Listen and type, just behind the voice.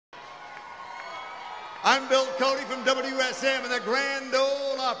I'm Bill Cody from WSM and the Grand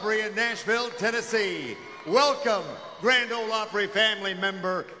Ole Opry in Nashville, Tennessee. Welcome, Grand Ole Opry family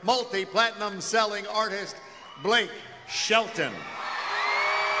member, multi-platinum selling artist, Blake Shelton.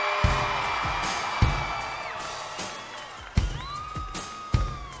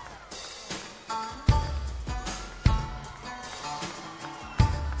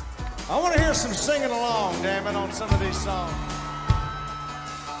 I want to hear some singing along, damn it, on some of these songs.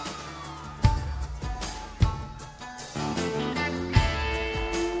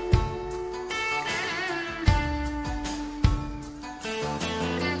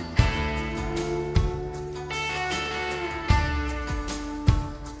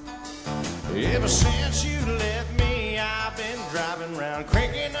 Ever since you left me, I've been driving around,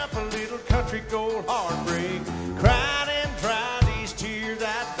 cranking up a little country gold heartbreak, cried and dried these tears.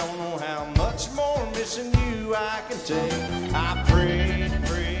 I don't know how much more missing you I can take. I prayed,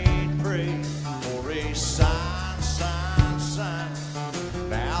 prayed, prayed for a sign, sign, sign.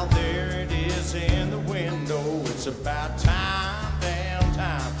 Now there it is in the window. It's about time, damn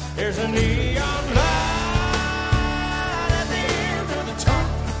time. There's a neon light at the end of the tunnel.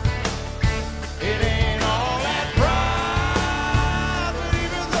 It ain't all that bright, but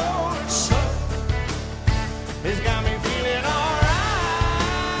even though it's subtle, it's got me feeling alright.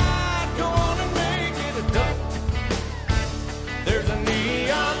 Go on and make it a double. There's a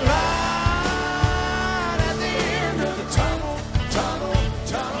neon light at the end of the tunnel, tunnel,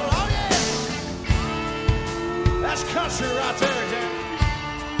 tunnel. Oh yeah! That's country right there, Jim.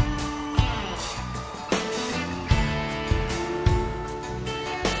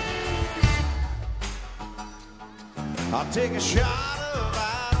 I'll take a shot of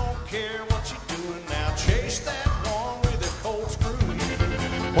I don't care what you're doing now. Chase that one with a cold screw.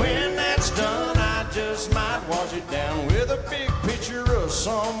 When that's done, I just might wash it down with a big picture of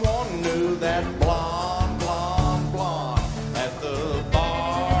someone new. That blonde, blonde, blonde at the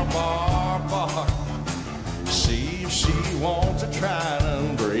bar, bar, bar. See if she wants to try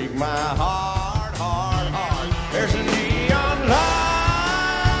and break my heart, heart, heart. There's a neon light.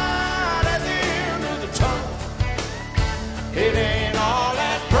 It ain't all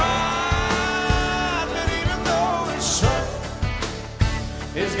that bright, but even though it's subtle,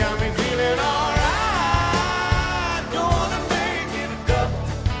 it's got me feeling alright. Go on and make it a double.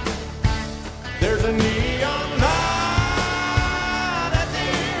 There's a neon light at the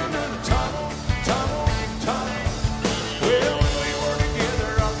end of the tunnel, tunnel, tunnel. Well, when we were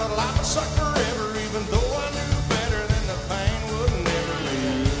together, I thought life would suck forever, even though I knew better than the pain would never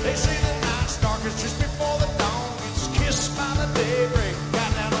leave. They say the night's darkest just before the dawn. Kissed by the daybreak,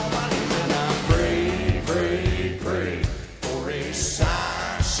 got down on my knees and I prayed, prayed, prayed for a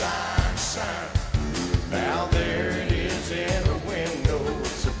sign, sign, sign. Now there it is in the window.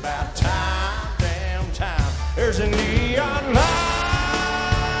 It's about time, damn time. There's a neon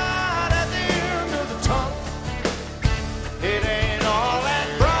light at the end of the tunnel. It ain't all that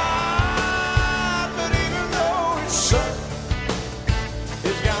bright, but even though it's subtle,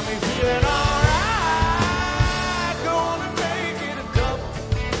 it's got me feeling all.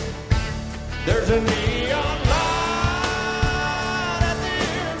 There's a neon light at the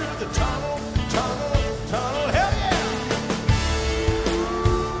end of the tunnel, tunnel, tunnel. Hell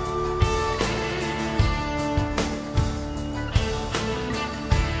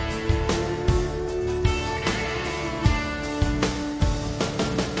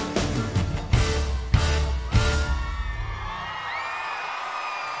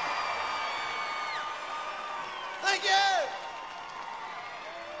Thank you.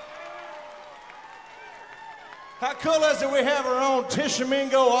 How cool is it we have our own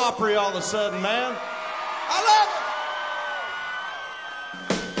Tishomingo Opry all of a sudden, man? I love it!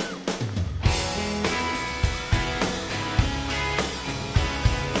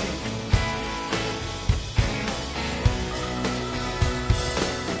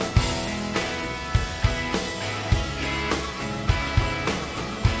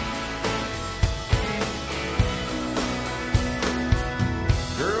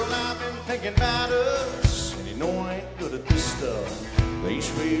 Girl, I've been thinking about us. No, I ain't good at this stuff. These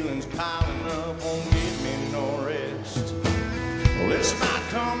feelings piling up won't give me no rest. Well, this might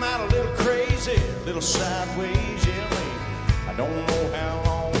come out a little crazy, a little sideways, yeah, maybe. I don't know how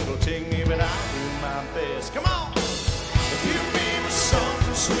long it'll take me, but I'll do my best. Come on! If you be me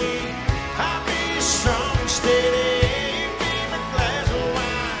something sweet, I'll be strong and steady. You be me a glass of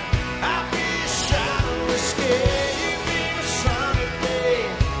wine, I'll be a shot of whiskey. You be me sunny day,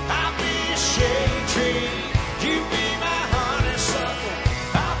 I'll be a shade tree. You be my honeysuckle,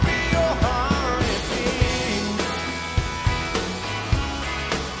 I'll be your honeybee.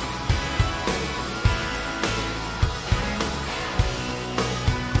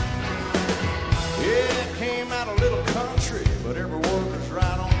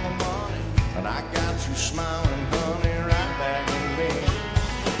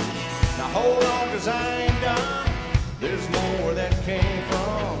 hold on, 'cause I ain't done. There's more where that came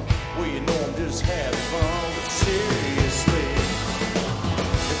from. Well, you know I'm just having fun, but seriously,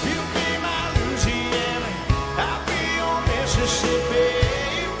 if you be my Louisiana, I'll be your Mississippi.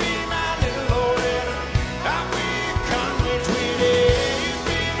 You be my little Loretta, I'll be your Conway Twitty. You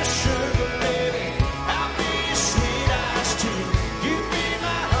be my sugar baby, I'll be your sweet eyes too. You be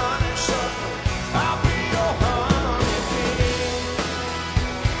my honeysuckle, I'll be your honeybee.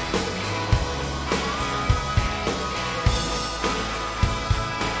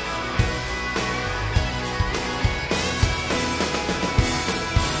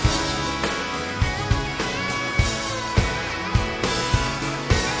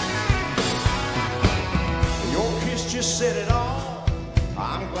 Your kiss just said it all.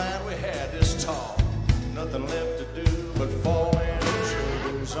 I'm glad we had this talk. Nothing left to do but fall in and show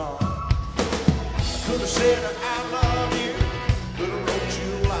goes on. I could have said I love you, could have wrote you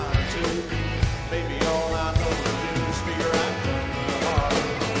a line or two. Maybe all I know to do is figure out the heart.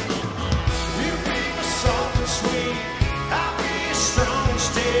 You be my soft and sweet, I'll be strong and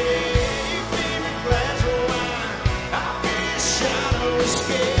steady. You be my glass of wine, I'll be a shot of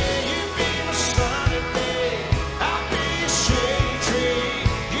whiskey. You be my sunny day, I'll be a shady tree.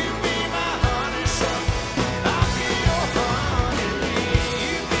 You be my honeysuckle, I'll be your honeybee.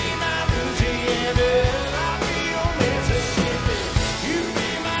 You be my Louisiana, I'll be your Mississippi. You be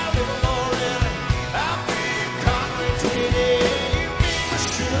my little Loretta, I'll be your Conway Twitty. You be my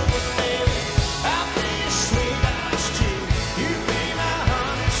sugar baby, I'll be your sweet eyes too. You be my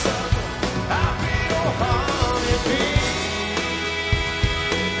honeysuckle, I'll be your honeybee.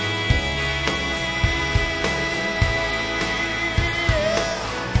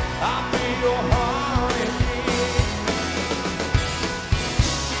 I'll be your honeybee.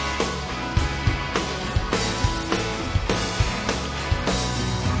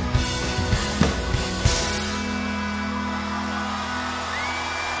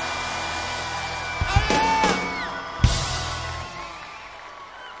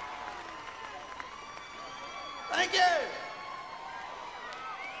 Thank you.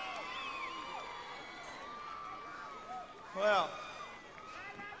 Well,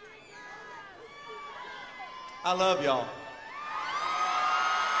 I love y'all.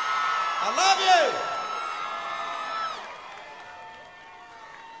 I love you.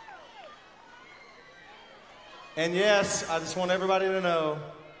 And yes, I just want everybody to know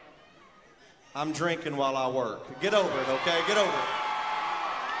I'm drinking while I work. Get over it, okay? Get over it.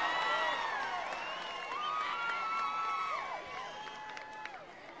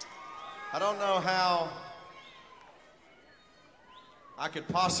 I don't know how I could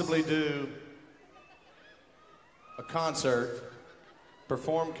possibly do a concert,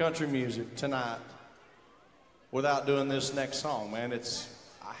 perform country music tonight without doing this next song, man.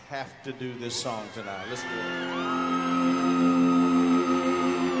 I have to do this song tonight. Let's do it.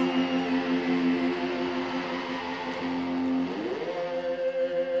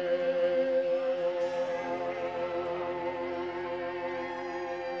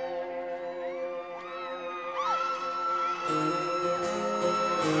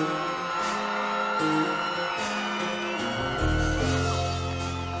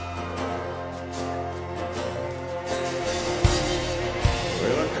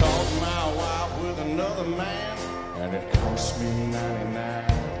 Well, I caught my wife with another man, and it cost me 99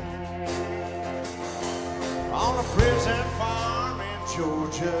 on a prison farm in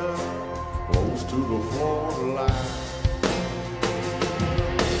Georgia, close to the Florida line.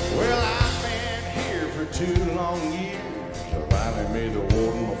 Well, I've been here for 2 long years. I finally made the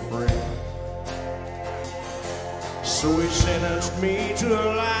warden my friend. So he sentenced me to a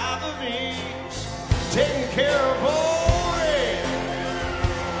life of ease, taking care of old Red.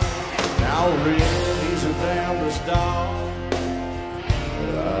 Now Red, he's the damnedest dog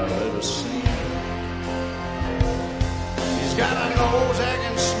that I've ever seen. He's got a nose that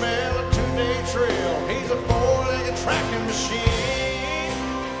can smell a 2-day trail. He's a 4-legged tracking machine.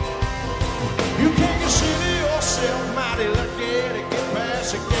 You can't consider yourself mighty lucky to get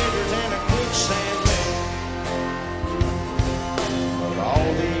past the gators and a quicksand man. But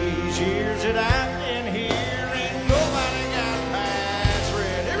all these years that I've been here, ain't nobody got past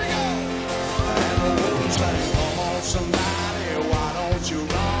Red. Here we go. And the wolves like, come on, somebody, why don't you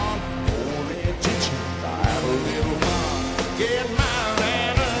run? Hold the attention, have a little fun. Get my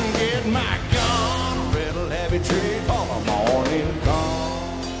lantern, get my gun. Red'll have you trade for the morning come.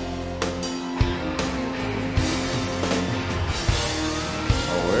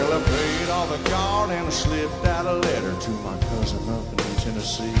 Well, I paid all the guard and I slipped out a letter to my cousin up in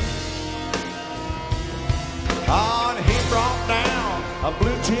Tennessee. Oh, and he brought down a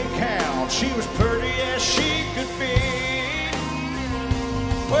blue tin cow. She was pretty as she could be.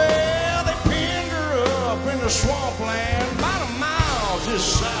 Well, they pinned her up in the swampland about a mile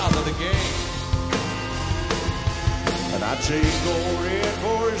just south of the gate. And I take old Red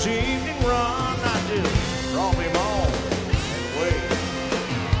for his evening run. I just drop him on and wait.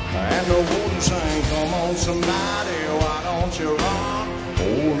 And the warden sang, come on somebody, why don't you run?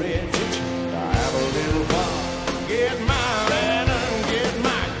 Old Red Kitchen, I have a little fun. Get my lantern, get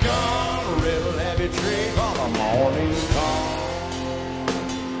my gun, a real heavy tree for the morning come.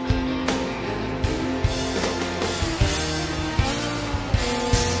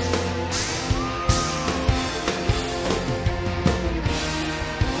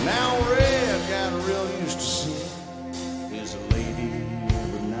 Now Red got real used to seeing his lady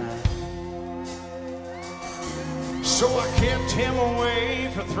every night. So I kept him away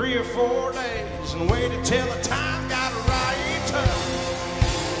for 3 or 4 days and waited till the time got right.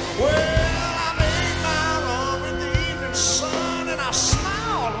 Well, I made my run with the evening sun, and I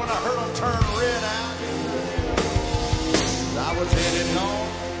smiled when I heard him turn red out. I was headed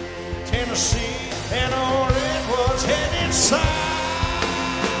north, Tennessee, and old Red was headed south.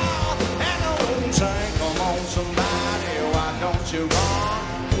 Sang, come on somebody, why don't you run?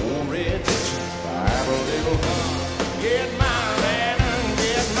 Oh, Red, I have a little fun. Get my lantern,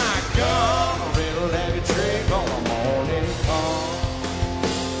 get my gun, a little heavy trick on the morning come.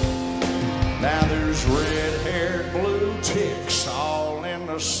 Now there's red-haired blue ticks all in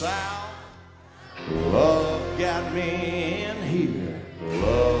the south. Love got me in here,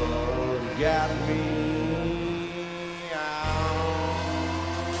 love got me.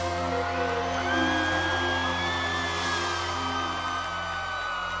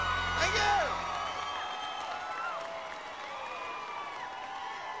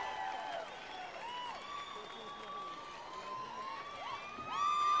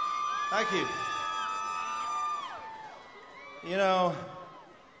 Thank you. You know,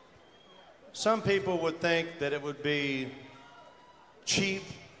 some people would think that it would be cheap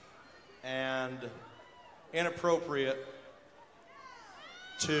and inappropriate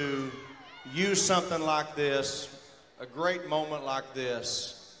to use something like this, a great moment like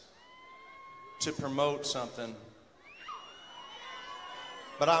this, to promote something.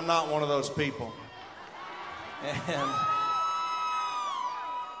 But I'm not one of those people. And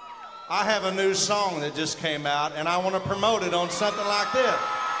I have a new song that just came out, and I want to promote it on something like this.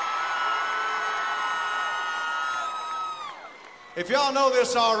 If y'all know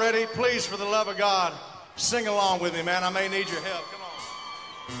this already, please, for the love of God, sing along with me, man. I may need your help. Come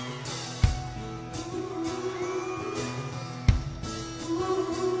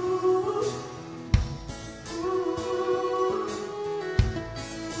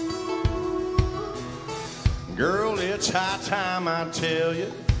on. Girl, it's high time I tell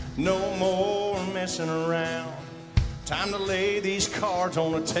you. No more messing around. Time to lay these cards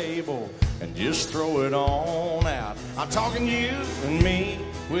on the table and just throw it on out. I'm talking you and me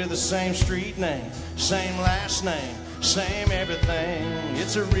with the same street name, same last name, same everything.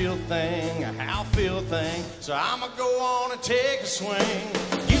 It's a real thing, a how feel thing. So I'ma go on and take a swing.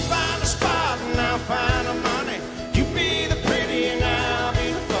 You find a spot and I'll find the money. You be the pretty and I'll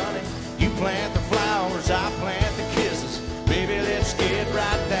be the funny. You plant the flowers, I plant the kisses. Baby, let's get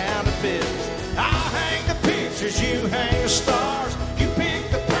right down to business. I'll hang the pictures, you hang the stars. You pick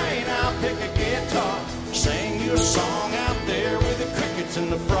the paint, I'll pick a guitar. Sing you a song out there with the crickets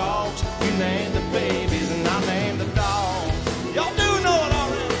and the frogs. You name the babies and I'll name the dogs. Y'all do know it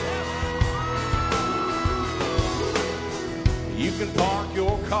already. You can park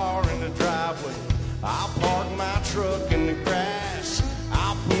your car in the driveway. I'll park my truck in the grass.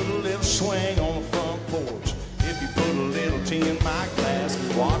 I'll put a little swing on the front porch. If you put a little tea in my glass,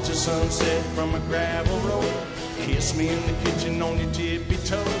 watch the sunset from a gravel road. Kiss me in the kitchen on your tippy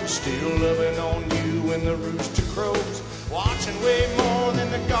toes. Still loving on you when the rooster crows. Watching way more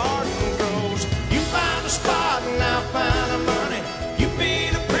than the garden grows. You find a spot and I'll find the money. You be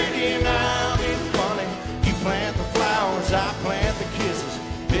the pretty and I'll be the funny. You plant the flowers, I plant the kisses.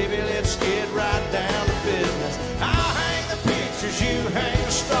 Baby, let's get right down to business. I'll hang the pictures, you hang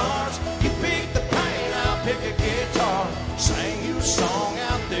the stars. You pick the paint, I'll pick a guitar. Sing you a song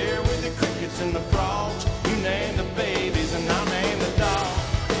out there with the crickets and the frogs. You name the babies and I'll name the dogs.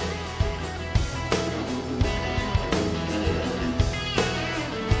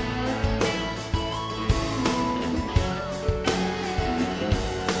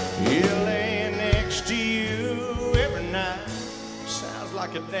 Here laying next to you every night sounds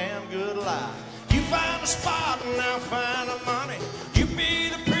like a damn good lie. You find a spot and I'll find the money. You be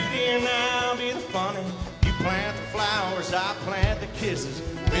the pretty and I'll be the funny. You plant the flowers, I plant the kisses.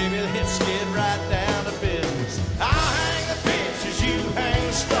 Baby, let's get right down to business. I'll hang the pictures, you hang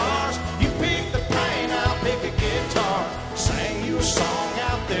the stars. You pick the paint, I'll pick a guitar. Sing you a song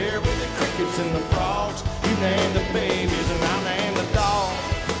out there with the crickets and the frogs. You name the babies and I'll name the dogs.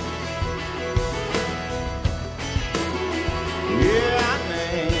 Yeah, I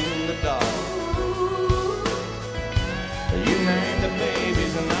name the dogs. You name the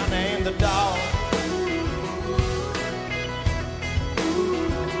babies and I name the dogs.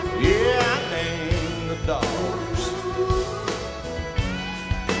 Yeah, I name the dogs.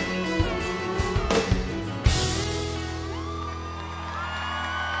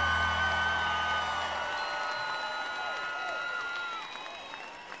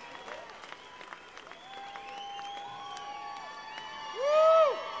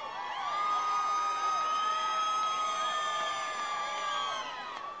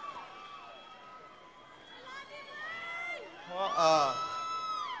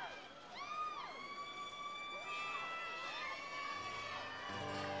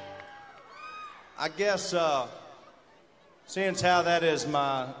 I guess, seeing as how that is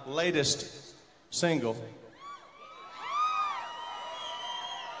my latest single,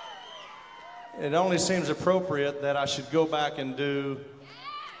 it only seems appropriate that I should go back and do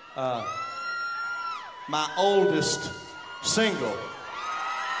my oldest single.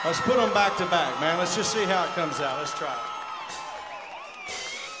 Let's put them back to back, man. Let's just see how it comes out. Let's try it.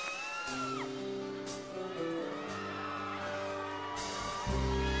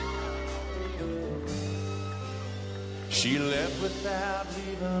 She left without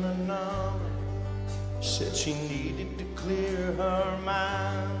leaving a number. Said she needed to clear her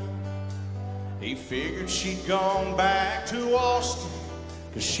mind. He figured she'd gone back to Austin,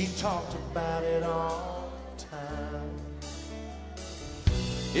 'cause she talked about it all the time.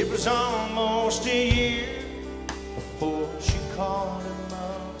 It was almost a year before she called him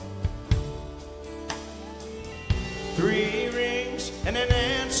up. 3 rings and an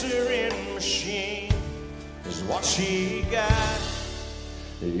answering machine is what she got.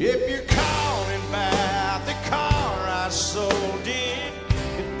 If you're calling about the car I sold it,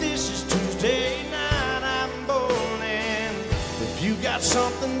 if this is Tuesday night I'm bowling. If you got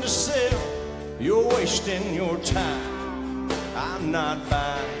something to sell, you're wasting your time. I'm not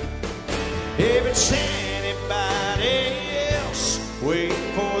buying. If it's anybody else, wait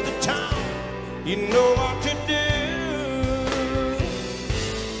for the time. You know what to do.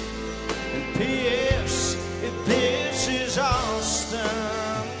 And P.S. if this is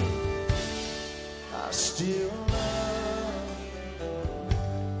Austin, I still love you.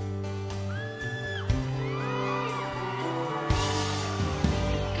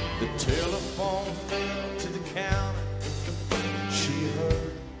 The telephone fell to the counter. She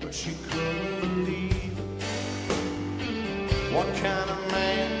heard, but she couldn't believe it. What kind of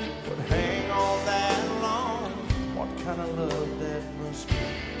man would hang on that long? What kind of love that must be.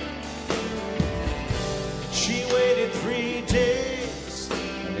 She waited 3 days,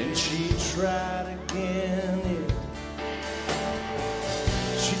 and then she tried again.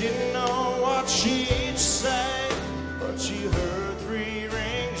 She didn't know what she'd say, but she heard 3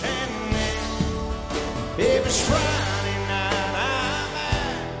 rings, and then it was Friday night. I'm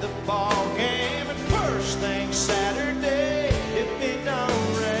at the ball game, and first thing Saturday, if it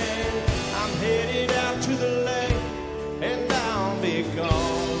don't rain, I'm headed out to the lake, and I'll be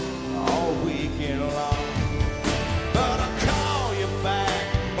gone all weekend long.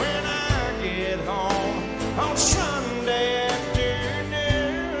 On Sunday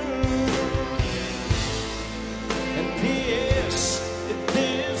afternoon. And P.S. if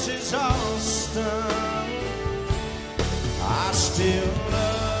this is Austin, I still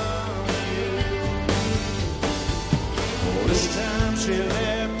love you. Oh, this time she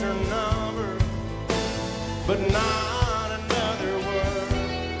left her number, but not another word.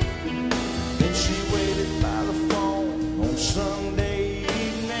 Then she waited by the phone on Sunday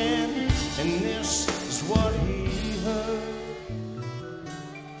evening, and this what he heard.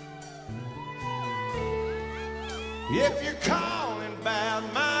 If you're calling about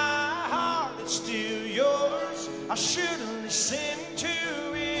my heart, it's still yours. I should have listened to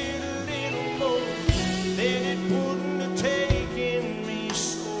it a little more. Then it wouldn't have taken me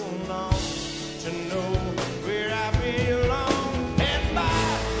so long to know where I belong. And by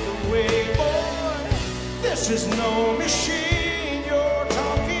the way, boy, this is no machine you're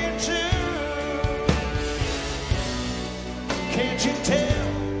talking to. Can't you tell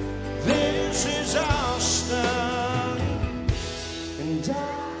this is Austin, and I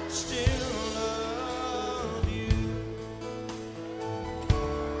still love you.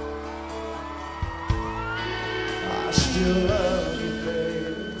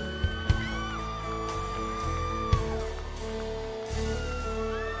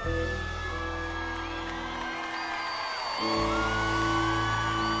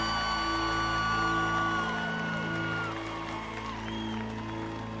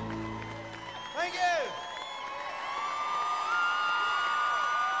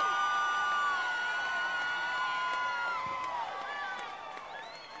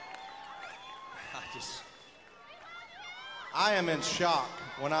 I am in shock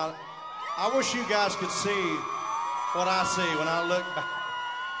when I wish you guys could see what I see when I look back.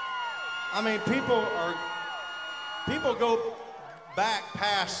 I mean, people go back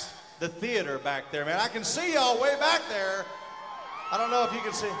past the theater back there, man. I can see y'all way back there. I don't know if you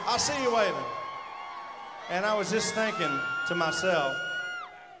can see. I see you waving. And I was just thinking to myself,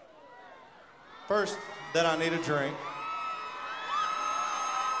 first, that I need a drink.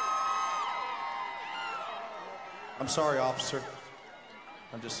 I'm sorry, officer.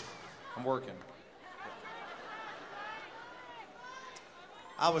 I'm working.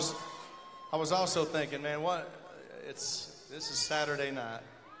 I was also thinking, man, this is Saturday night.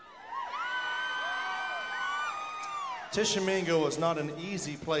 Tishomingo is not an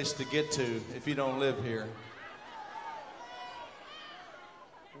easy place to get to if you don't live here.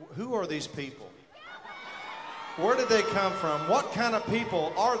 Who are these people? Where did they come from? What kind of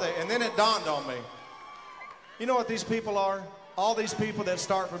people are they? And then it dawned on me. You know what these people are? All these people that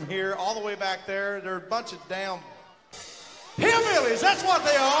start from here all the way back there, they're a bunch of damn hillbillies. That's what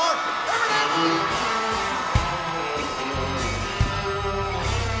they are.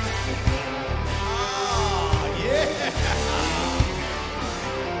 Oh, yeah.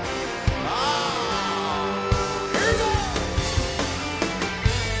 Here we go.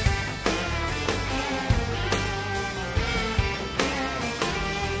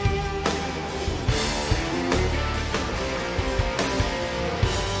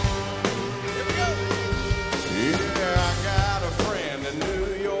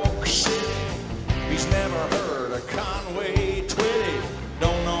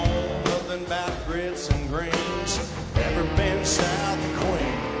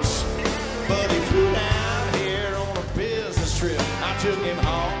 Took him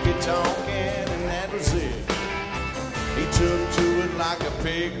honky-tonkin' and that was it. He took to it like a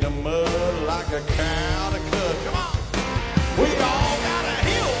pig to mud, like a cow to cut. Come on! We all got a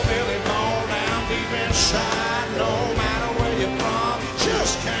hillbilly bone down deep inside. No matter where you're from, you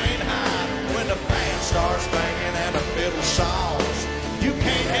just can't hide. When the band starts banging and the fiddle saws, you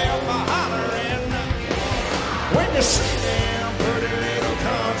can't help but hollering. When you see them pretty little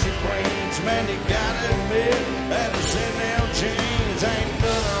country queens, man, you gotta admit that it's in them jeans. Ain't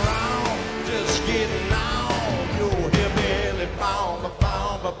nothing wrong, just getting on. Your hillbilly bone,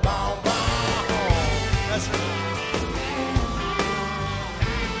 bone, bone, bone. That's right.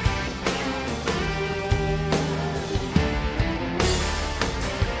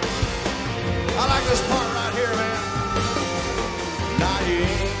 I like this part right here, man. Now you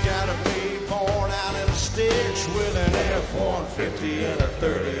ain't gotta be born out in the sticks with an F-150 and a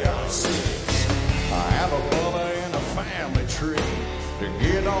 30-06. I have a brother in a family tree to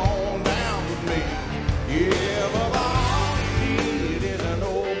get on down with me. Yeah, but all you need is an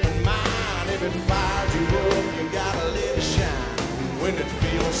open mind. If it fires you up, you gotta let it shine. When it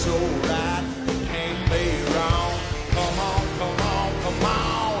feels so right, it can't be wrong. Come on, come on, come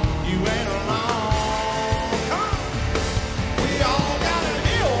on, you ain't alone. Come on. We all got a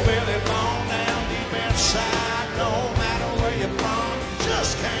hillbilly bone down deep inside. No matter where you're from, you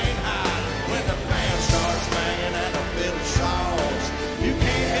just can't hide. When the band starts banging and the fiddle saws, you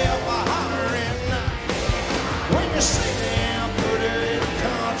can't help but hollering. When you see them pretty little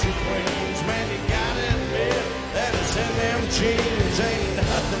country queens, man, you gotta admit that it's in them jeans. Ain't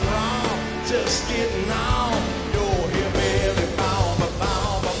nothing wrong, just getting on. Your hillbilly bone, bone,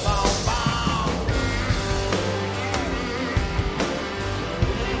 bone, bone, bone.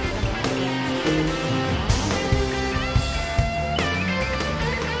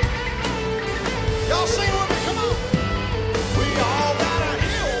 Y'all sing with me, come on. We all got a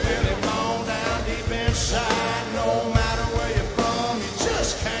hillbilly bone down deep inside. No matter where you're from, you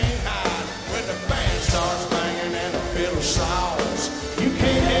just can't hide. When the band starts banging and the fiddle saws, you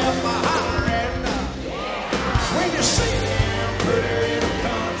can't help but hollering. When you see them pretty little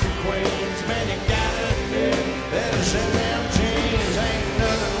country queens, man, you gotta admit that it's in them jeans. Ain't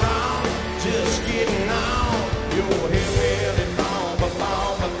nothing wrong, just getting on. Your hillbilly bone, bone,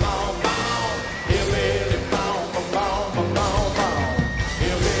 bone, bone, bone. Hillbilly bone, bone, bone, bone, bone.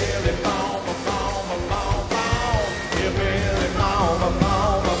 Hillbilly bone, bone, bone, bone, bone. Hillbilly bone, bone,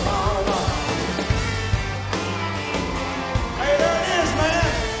 bone, bone, bone. Hey, there it is, man.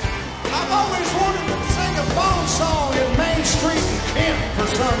 I've always wanted to sing a bone song in Main Street in Kent for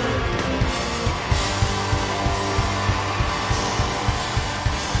some reason.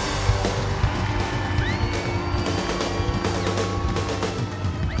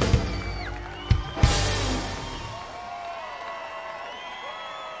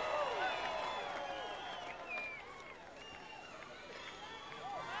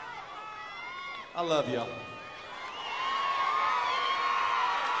 I love y'all.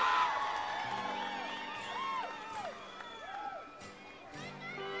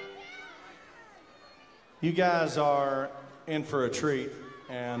 You guys are in for a treat,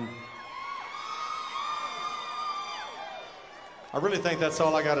 and I really think that's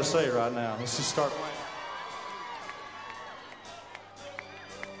all I got to say right now. Let's just start playing.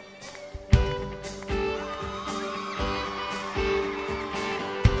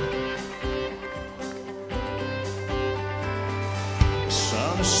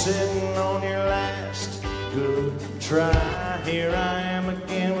 Sitting on your last good try. Here I am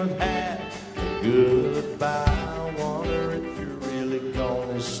again with half a goodbye. I wonder if you're really gone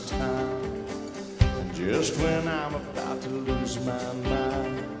this time. And just when I'm about to lose my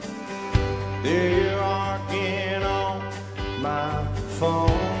mind, there you are again on my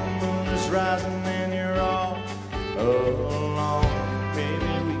phone. Moon is rising and you're all alone.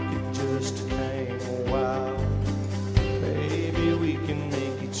 Baby, we could just hang a while. Baby, we can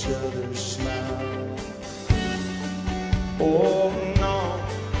make each other smile. Oh no,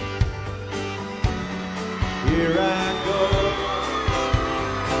 here I go.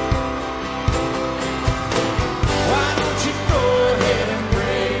 Why don't you go ahead and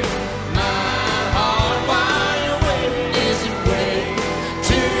break my heart while you're waiting? Is it way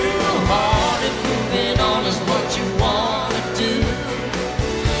too hard if moving on is what you want to do?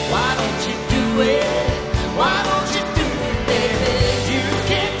 Why don't you do it? Why don't you do it, baby? You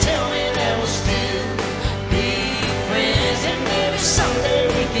can't tell me that we'll still be friends, and maybe someday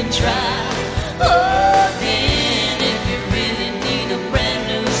we can try again. If you really need a brand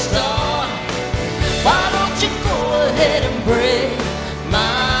new start, why don't you go ahead and break my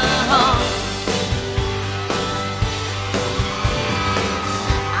heart?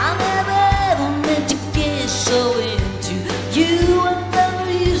 I never ever meant to get so into you. I never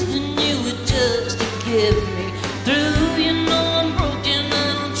used to knew it just to give me through. You know I'm broken, I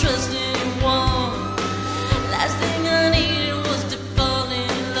don't trust anyone. Last thing I needed was to fall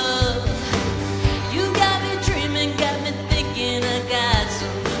in love. You got me dreaming, got me thinking I got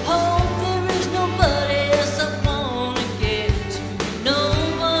some hope. There is nobody else I wanna get to. No,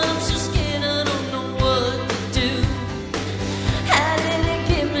 but I'm so scared I don't know what to do. How did it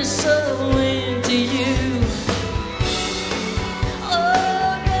get me so into you?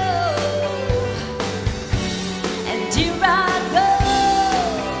 Oh no. And here I go.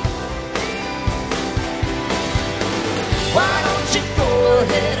 Why don't you go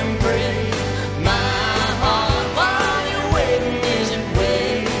ahead and break my heart while you're waiting? Is it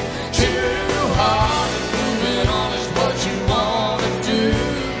way too hard? If moving on is what you want to do,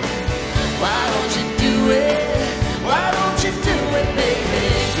 why don't you do it? Why don't you do it, baby?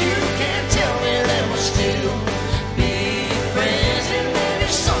 You can't tell me that we'll still be friends, and maybe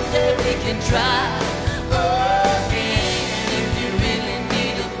someday we can try again. If you really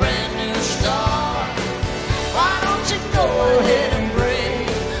need a brand new start, why don't you go ahead and break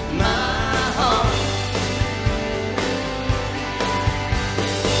my heart?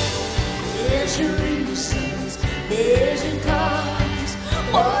 There's your reasons, there's your cause.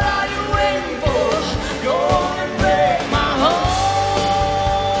 What are you waiting for? Go on and break my heart.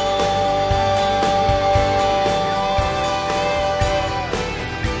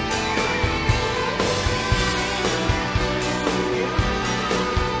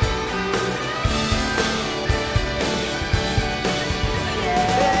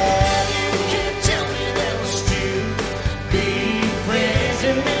 You can't tell me that we'll still be friends,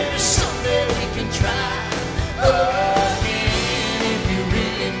 and maybe someday we can try again. If you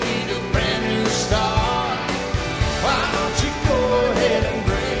really need a brand new start, why don't you go ahead and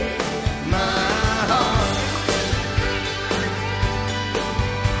break my heart?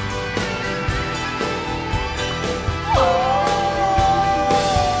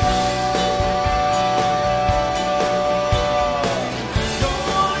 Go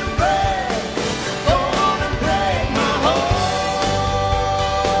on and break my heart.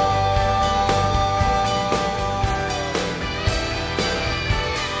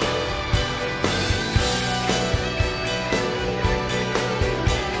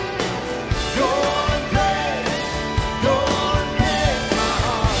 Go on and break my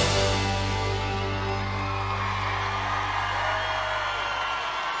heart.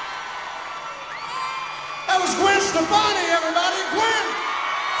 That was Gwen Stefani, everybody. Gwen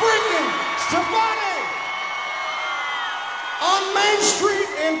freaking Stefani on Main Street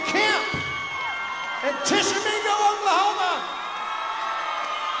in Kemp in Tishomingo, Oklahoma.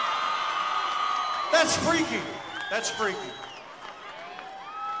 That's freaky. That's freaky.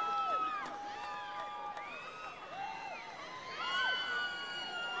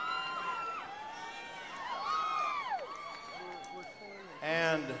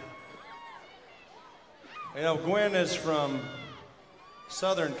 And you know, Gwen is from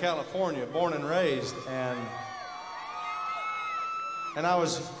Southern California, born and raised, and I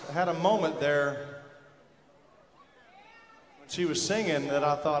had a moment there when she was singing that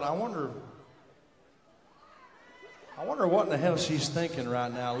I thought, I wonder what in the hell she's thinking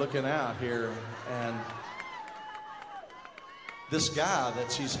right now, looking out here, and this guy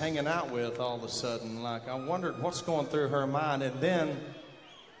that she's hanging out with all of a sudden, like, I wondered what's going through her mind, and then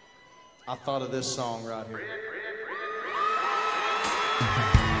I thought of this song right here.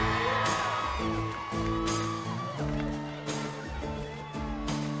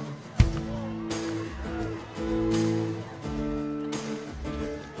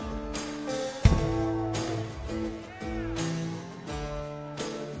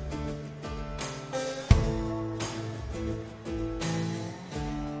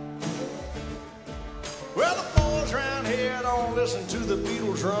 Listen to the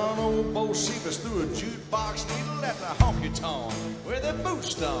Beatles run old Bo Cephas through a jukebox needle at the honky-tonk with their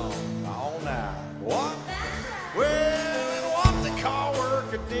boots on all night. What? Well, what the car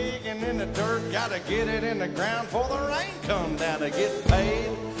worker digging in the dirt, gotta get it in the ground before the rain come down to get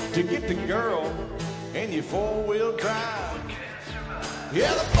paid to get the girl in your four-wheel drive.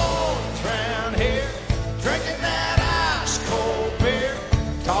 Yeah, the boys round here drinking that ice-cold beer,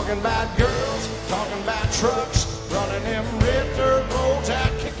 talking about girls, talking about trucks, running them red dirt roads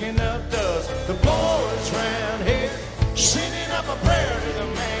out, kicking up dust. The boys round here singing up a prayer to the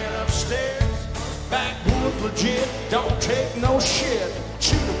man upstairs. Backwoods legit, don't take no shit.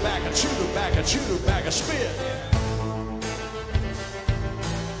 Chew tobacco, chew tobacco, chew tobacco, spit.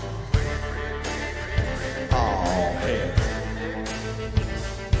 Oh, hey.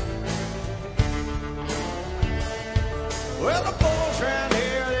 Well, the boys round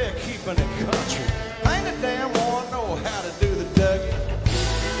here, they're keeping it country. Ain't a damn one know how to do the Dougie.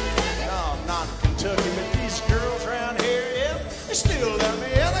 No, not in Kentucky, but these girls around here, yeah, they still love me.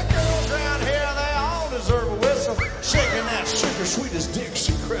 Yeah, the girls around here, they all deserve a whistle. Shaking that sugar sweet as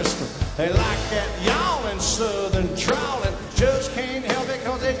Dixie Crystal. They like that yawning southern drawling. Just can't help it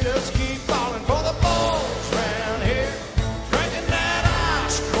cause they just keep falling for the boys around here. Drinking that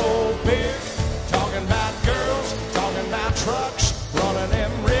ice cold beer. Talking about girls, talking about trucks, running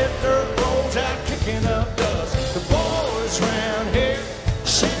them red dirt roads out, kicking up dust. The boys round here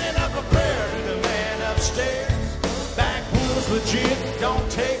singing up a prayer to the man upstairs. Backwoods legit, don't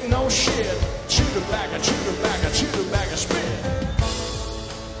take no shit. Chew tobacco, chew tobacco, chew tobacco, spit.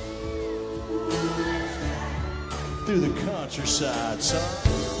 Through the countryside, son.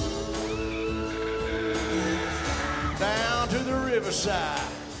 Down to the riverside.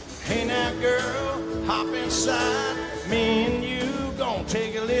 Hey now girl, hop inside. Me and you gonna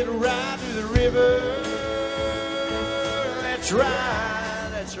take a little ride to the river. Let's ride,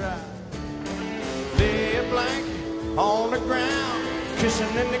 that's right. Lay a blanket on the ground.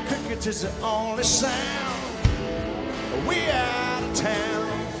 Kissing in the crickets is the only sound. We out of town.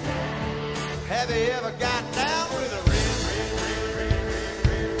 Have you ever got down with a red?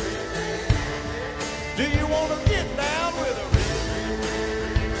 Do you wanna get down with a red?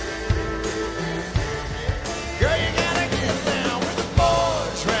 Girl, you gotta get down with the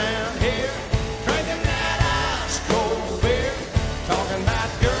boys round here, drinking that ice cold beer, talking about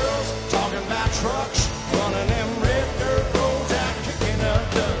girls, talking about trucks, running them red dirt roads out, kicking up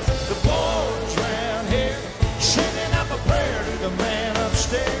dust. The boys round here, singing up a prayer to the man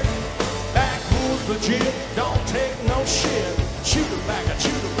upstairs. Backwoods legit, don't take no shit. Chew tobacco,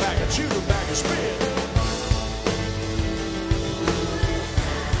 chew tobacco, chew tobacco, spit.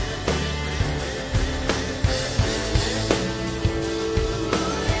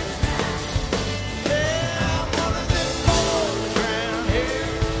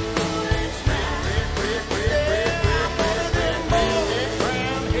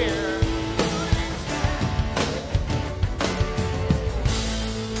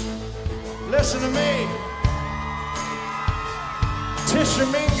 Listen to me.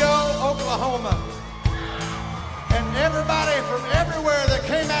 Tishomingo, Oklahoma. And everybody from everywhere that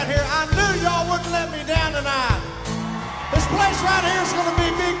came out here, I knew y'all wouldn't let me down tonight. This place right here is going to be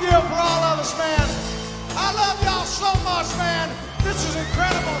a big deal for all of us, man. I love y'all so much, man. This is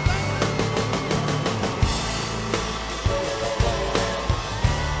incredible.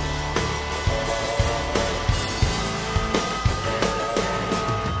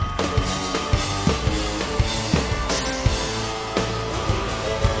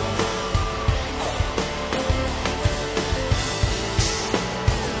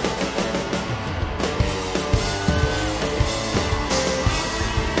 Thank you.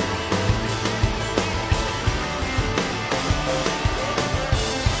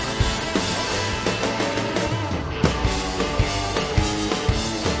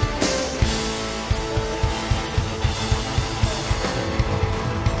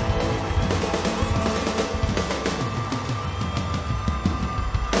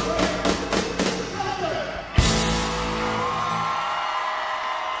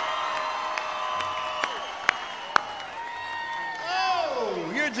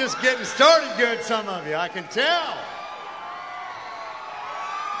 getting started good, some of you, I can tell.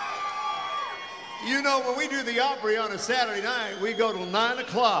 You know, when we do the Opry on a Saturday night, we go till 9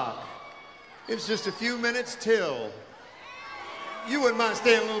 o'clock. It's just a few minutes till. You wouldn't mind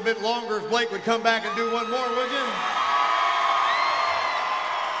staying a little bit longer if Blake would come back and do one more, would you?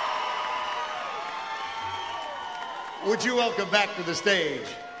 Would you welcome back to the stage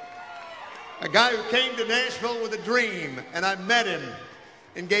a guy who came to Nashville with a dream, and I met him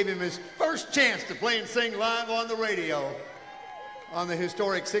and gave him his first chance to play and sing live on the radio on the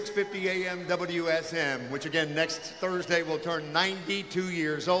historic 650 AM WSM, which again next Thursday will turn 92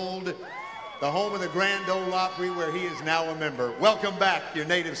 years old, the home of the Grand Ole Opry, where he is now a member. Welcome back, your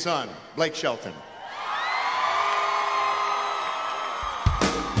native son, Blake Shelton.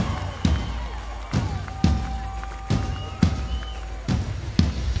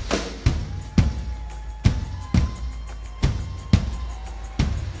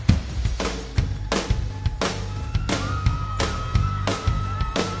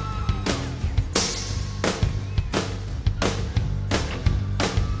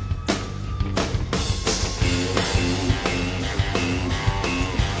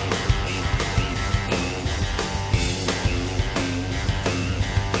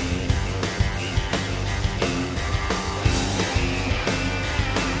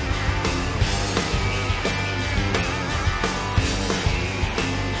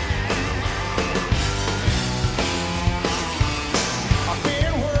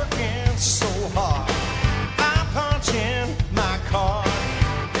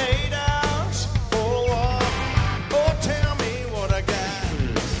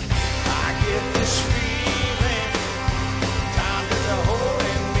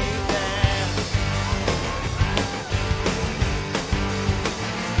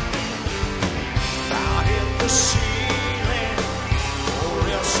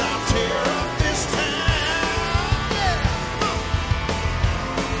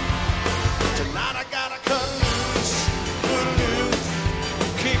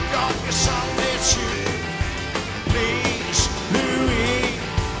 Please, Louis,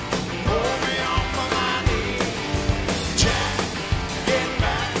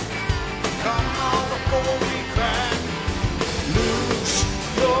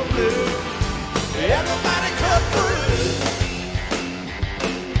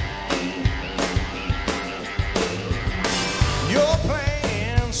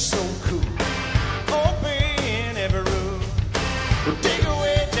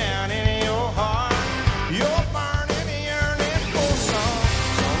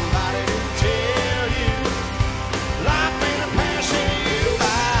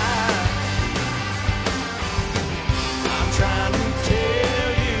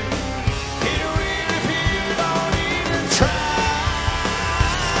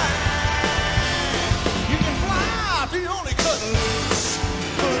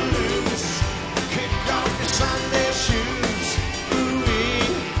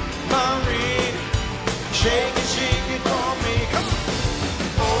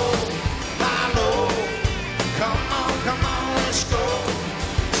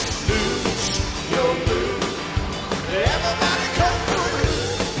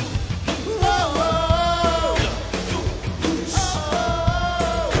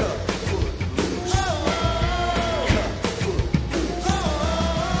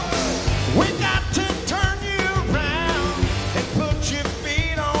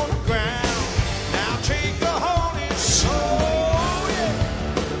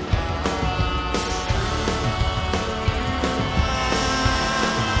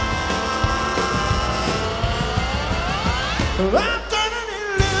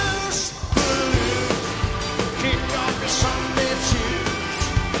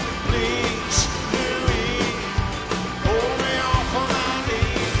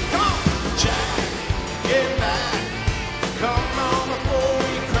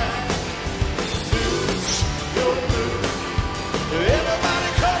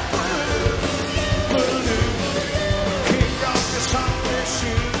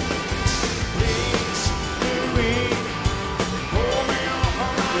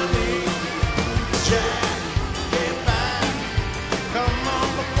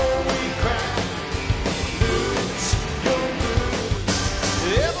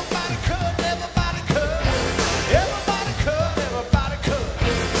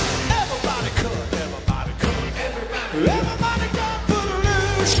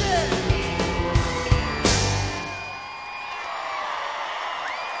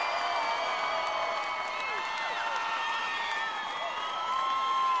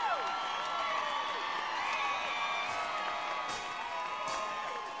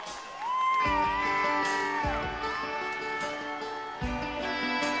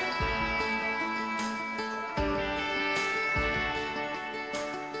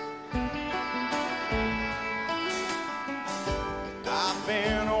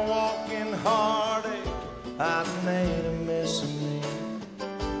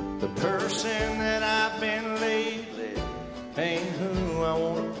 person that I've been lately ain't who I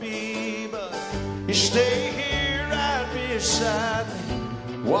want to be, but you stay here right beside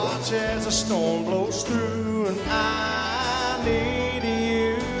me. Watch as the storm blows through, and I need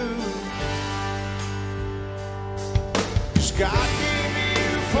you. 'Cause God gave me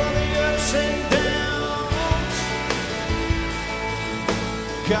you for the ups and downs.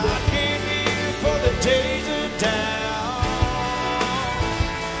 God gave me you for the days of doubt.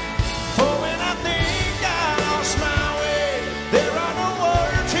 For when I think I lost my way, there are no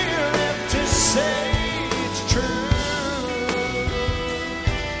words here left to say it's true.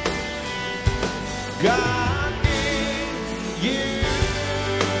 God gave you.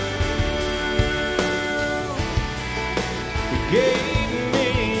 He gave me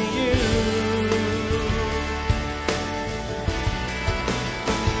you.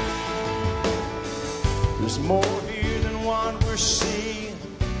 There's more here than what we're seeing,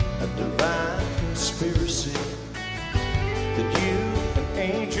 a divine conspiracy that you, an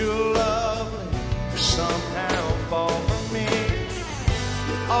angel lovely, somehow fall for me.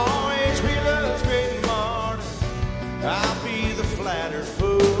 You'll always be love's great martyr. I'll be the flattered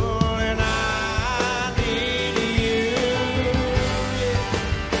fool, and I need you.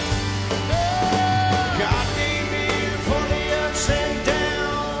 God gave me you for the ups and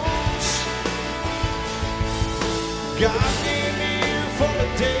downs. God gave me you for the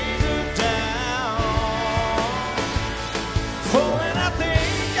days of doubt. For when I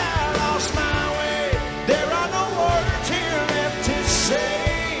think I lost my way, there are no words here left to say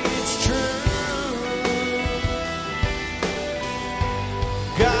it's true.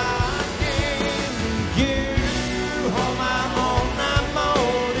 God gave you all my own. I'm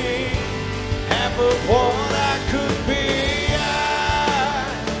only half of what I could be. I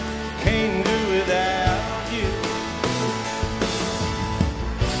can't do without you.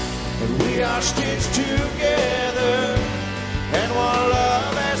 But we are stitched together, and while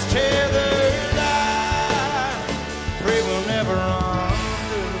love has tethered, I pray we'll never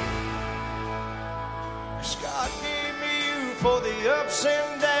undo. 'Cause God gave me you for the ups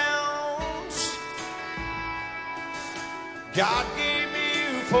and downs. God gave me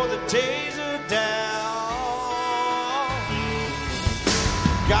you for the days of doubt.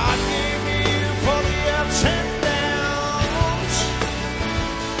 God gave me you for the ups and downs.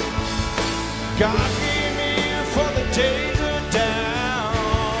 God gave me you for the days of doubt.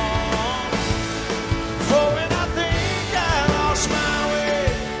 For when I think I lost my way,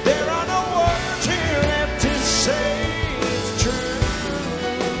 there are no words here left to say it's true.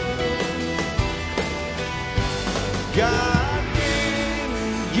 God gave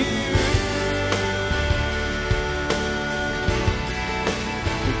you.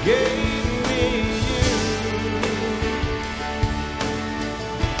 He gave me you.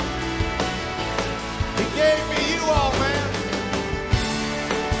 He gave me you all, man.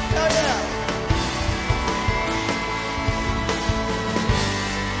 Hell yeah.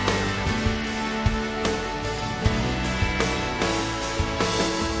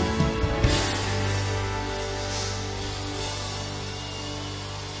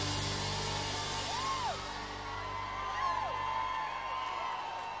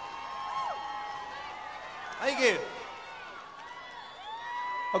 Thank you.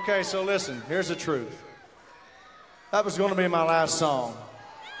 Okay, so listen, here's the truth. That was going to be my last song.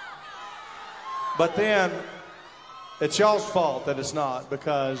 But then, it's y'all's fault that it's not,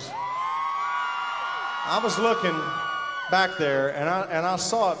 because I was looking back there, and I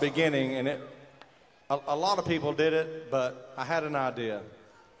saw it beginning, and a lot of people did it, but I had an idea.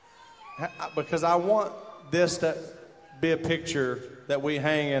 Because I want this to be a picture that we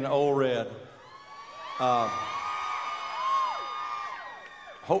hang in Old Red.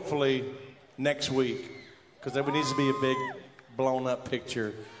 Hopefully next week, because there needs to be a big blown up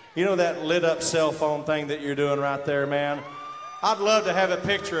picture. You know that lit up cell phone thing that you're doing right there, man? I'd love to have a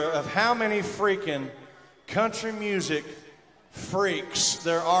picture of how many freaking country music freaks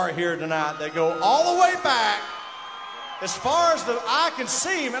there are here tonight that go all the way back as far as the eye can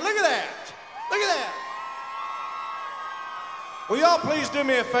see. Man, look at that. Look at that. Will y'all please do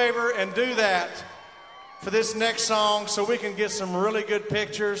me a favor and do that for this next song so we can get some really good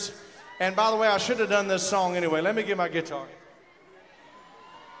pictures. And by the way, I should have done this song anyway. Let me get my guitar.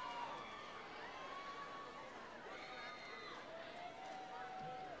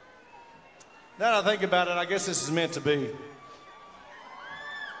 Now that I think about it, I guess this is meant to be.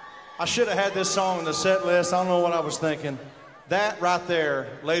 I should have had this song in the set list. I don't know what I was thinking. That right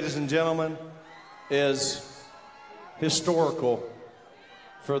there, ladies and gentlemen, is historical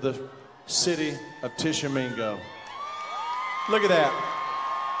for the city of Tishomingo. Look at that.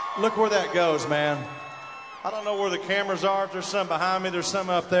 Look where that goes, man. I don't know where the cameras are. If there's some behind me, there's some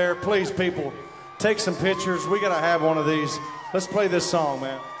up there. Please, people, take some pictures. We gotta have one of these. Let's play this song,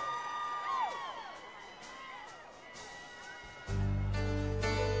 man.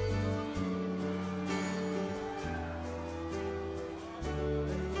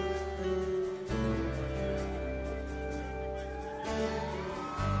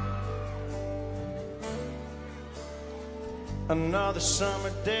 Another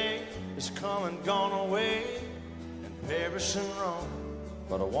summer day is come and gone away in Paris and Rome,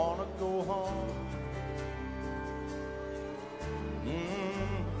 but I wanna go home.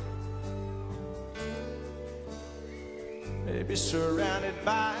 Maybe surrounded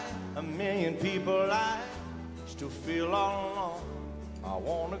by a million people, I still feel all alone. I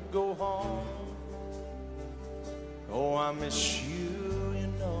wanna go home. Oh, I miss you, you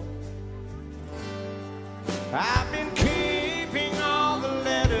know. I've been keeping all the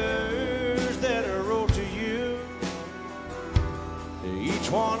letters that I wrote to you, each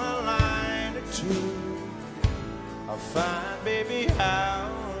one a line or two. I'll find, baby,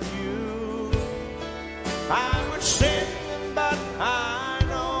 how you. I would send them, but I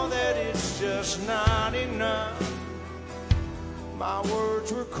know that it's just not enough. My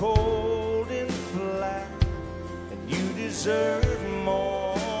words were cold and flat, and you deserve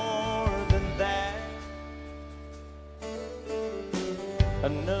more than that.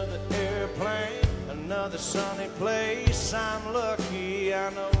 Another airplane, another sunny place. I'm lucky,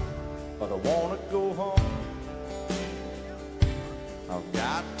 I know, but I wanna go home. I've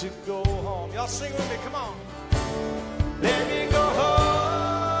got to go home. Y'all sing with me, come on. Let me go home.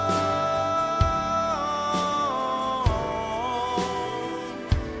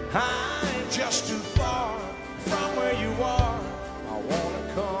 I'm just too far from where you are. I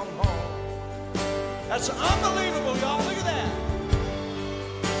wanna come home. That's unbelievable, y'all. Look at that.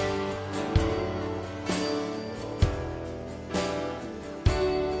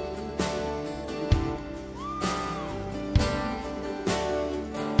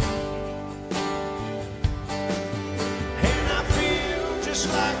 Just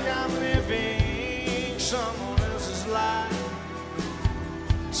like I'm living someone else's life.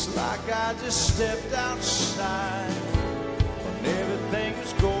 It's like I just stepped outside when everything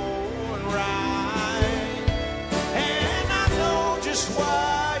was going right. And I know just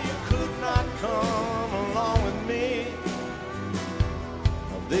why you could not come along with me.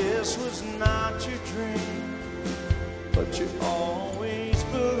 Now, this was not your dream, but you always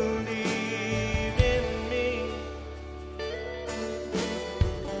believed in me.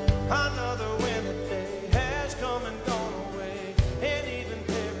 Another winter day has come and gone away, and even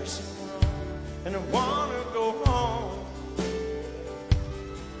Paris and Rome, and I wanna go home.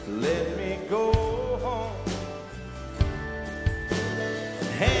 Let me go home.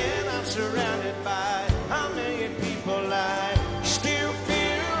 And I'm surrounded by a million people. I still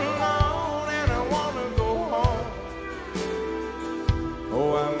feel alone, and I wanna go home.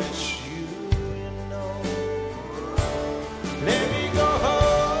 Oh, I miss you, you know. Let me go home.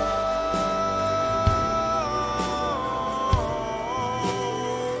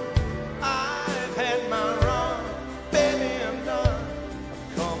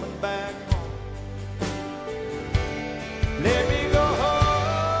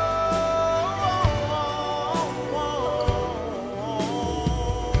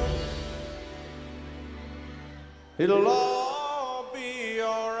 It'll all be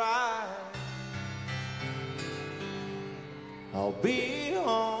alright. I'll be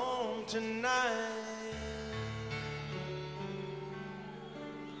home tonight.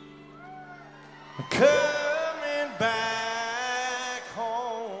 I'm coming back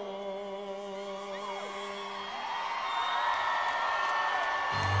home.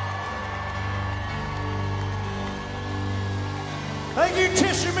 Thank you,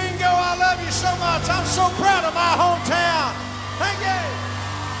 Tishomingo. I love you so much. I'm so proud of my hometown. Thank you.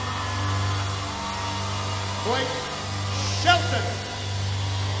 Blake Shelton.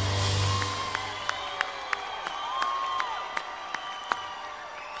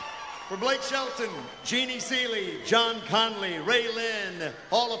 For Blake Shelton, Jeannie Seeley, John Conley, Ray Lynn,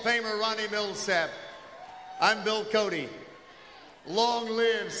 Hall of Famer Ronnie Millsap, I'm Bill Cody. Long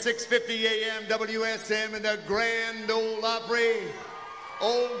live 650 AM WSM and the Grand Ole Opry.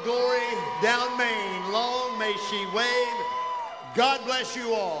 Old Glory down Maine, long may she wave. God bless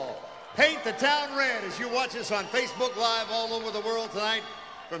you all. Paint the town red as you watch us on Facebook Live all over the world tonight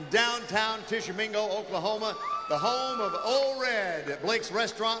from downtown Tishomingo, Oklahoma, the home of Old Red at Blake's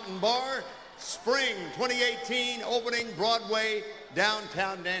Restaurant and Bar. Spring 2018 opening Broadway,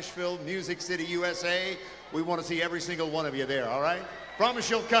 downtown Nashville, Music City, USA. We want to see every single one of you there, all right? Promise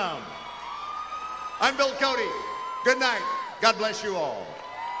you'll come. I'm Bill Cody. Good night. God bless you all.